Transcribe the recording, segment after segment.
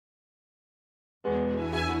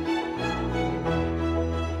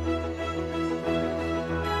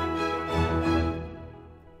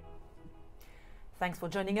Thanks for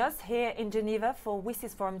joining us here in Geneva for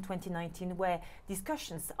Wsis Forum 2019, where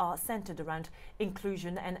discussions are centered around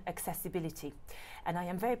inclusion and accessibility. And I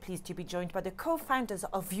am very pleased to be joined by the co-founders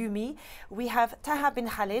of Vume. We have Taaha Bin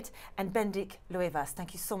Khalid and Bendik Loevaas.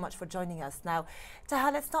 Thank you so much for joining us. Now,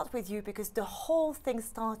 Taaha, let's start with you because the whole thing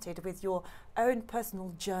started with your own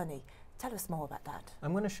personal journey. Tell us more about that.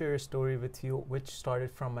 I'm going to share a story with you which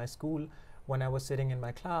started from my school when I was sitting in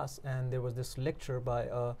my class, and there was this lecture by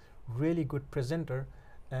a really good presenter,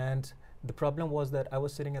 and the problem was that I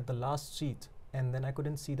was sitting at the last seat and then I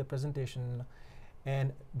couldn't see the presentation,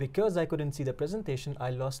 and because I couldn't see the presentation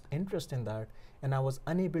I lost interest in that and I was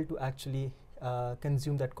unable to actually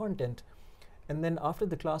consume that content. And then after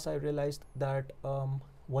the class I realized that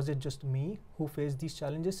was it just me who faced these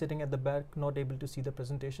challenges sitting at the back not able to see the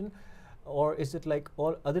presentation, or is it like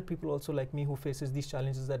all other people also like me who faces these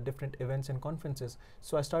challenges at different events and conferences?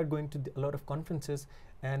 So I started going to a lot of conferences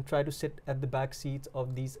and try to sit at the back seats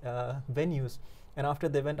of these venues. And after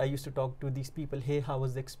the event I used to talk to these people, hey, how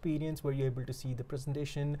was the experience? Were you able to see the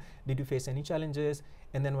presentation? Did you face any challenges?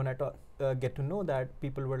 And then when I get to know that,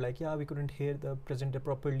 people were like, yeah, we couldn't hear the presenter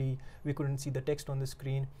properly, we couldn't see the text on the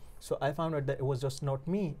screen. So I found out that it was just not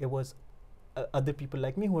me, it was other people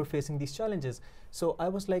like me who are facing these challenges. So I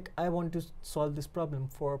was like, I want to solve this problem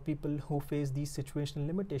for people who face these situational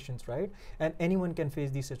limitations, right? And anyone can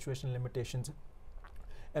face these situational limitations.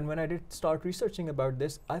 And when I did start researching about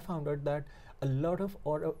this, I found out that a lot of,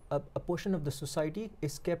 or a portion of the society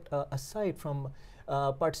is kept aside from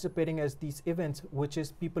participating as these events, which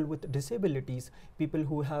is people with disabilities, people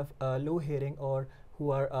who have low hearing, or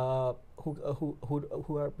who are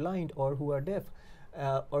who are blind, or who are deaf,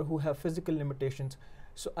 or who have physical limitations.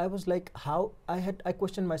 So I was like, I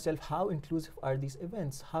questioned myself, how inclusive are these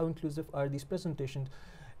events? How inclusive are these presentations?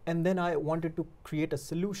 And then I wanted to create a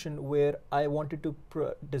solution where I wanted to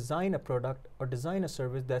design a product or design a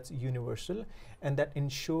service that's universal and that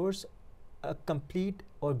ensures a complete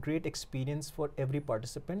or great experience for every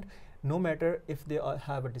participant, no matter if they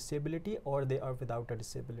have a disability or they are without a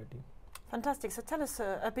disability. Fantastic. So tell us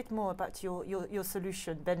a bit more about your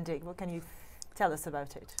solution, Bendik. What can you tell us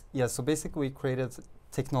about it? Yeah, so basically we created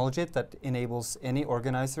technology that enables any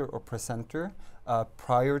organizer or presenter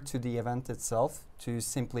prior to the event itself to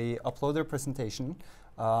simply upload their presentation.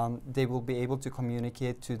 They will be able to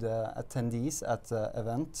communicate to the attendees at the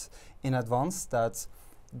event in advance that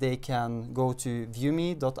they can go to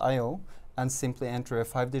vume.io and simply enter a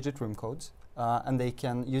 5-digit room code, and they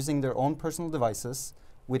can, using their own personal devices,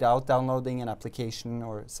 without downloading an application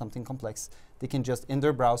or something complex, they can just in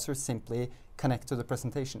their browser simply connect to the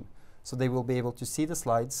presentation. So they will be able to see the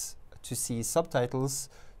slides, to see subtitles,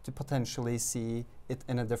 to potentially see it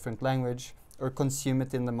in a different language, or consume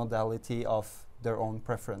it in the modality of their own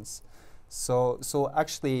preference. So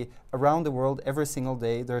actually around the world every single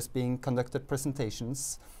day there's being conducted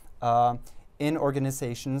presentations in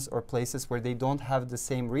organizations or places where they don't have the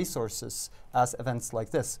same resources as events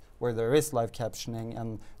like this, where there is live captioning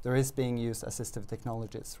and there is being used assistive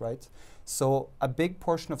technologies, right? So a big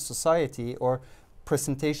portion of society, or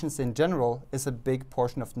presentations in general, is a big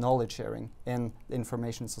portion of knowledge sharing in the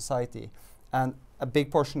information society. And a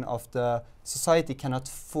big portion of the society cannot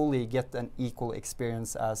fully get an equal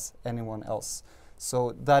experience as anyone else.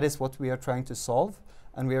 So that is what we are trying to solve,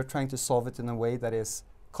 and we are trying to solve it in a way that is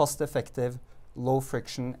cost effective, low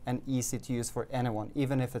friction, and easy to use for anyone,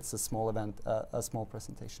 even if it's a small event, a small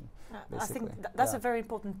presentation. I think that's a very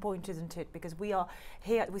important point, isn't it? Because we are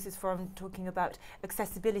here at Wsis Forum talking about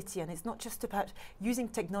accessibility, and it's not just about using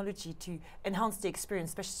technology to enhance the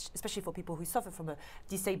experience, especially for people who suffer from a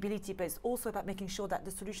disability, but it's also about making sure that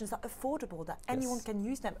the solutions are affordable, that anyone can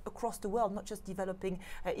use them across the world, not just developing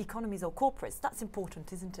economies or corporates. That's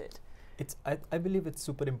important, isn't it? I believe it's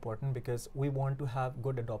super important because we want to have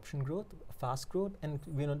good adoption growth, fast growth, and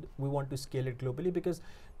we want to scale it globally, because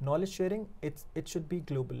knowledge sharing, it should be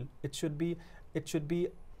global. It shouldn't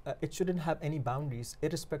have any boundaries,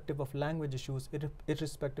 irrespective of language issues,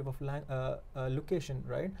 irrespective of location,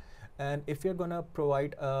 right? And if you're gonna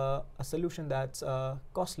provide a solution that's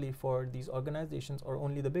costly for these organizations, or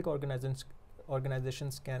only the big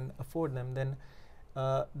organizations can afford them, then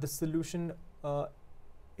the solution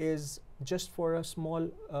is just for a small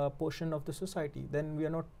portion of the society, then we are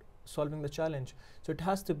not solving the challenge. So it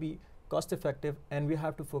has to be cost effective, and we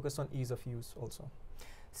have to focus on ease of use also.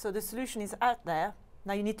 So the solution is out there.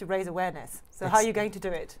 Now you need to raise awareness. So how are you going to do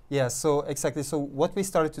it? Yeah, so exactly. So what we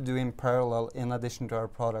started to do in parallel, in addition to our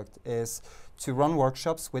product, is to run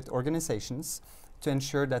workshops with organizations to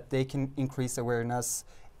ensure that they can increase awareness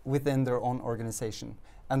within their own organization.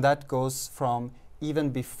 And that goes from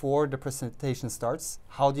even before the presentation starts.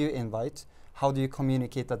 How do you invite? how do you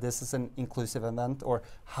communicate that this is an inclusive event, or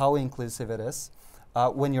how inclusive it is.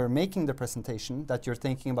 When you're making the presentation, that you're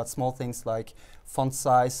thinking about small things like font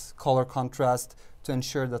size, color contrast, to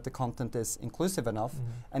ensure that the content is inclusive enough,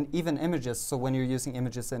 and even images. So when you're using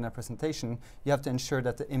images in a presentation, you have to ensure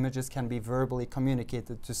that the images can be verbally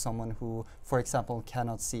communicated to someone who, for example,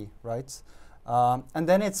 cannot see, right? And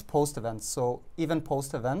then it's post-event. So even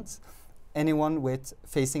post-event, anyone with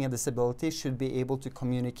facing a disability should be able to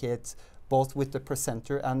communicate both with the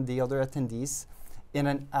presenter and the other attendees in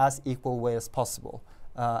an as equal way as possible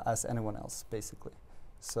as anyone else, basically.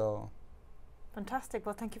 So. Fantastic.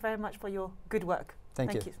 Well, thank you very much for your good work.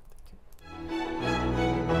 Thank you.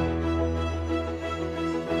 you.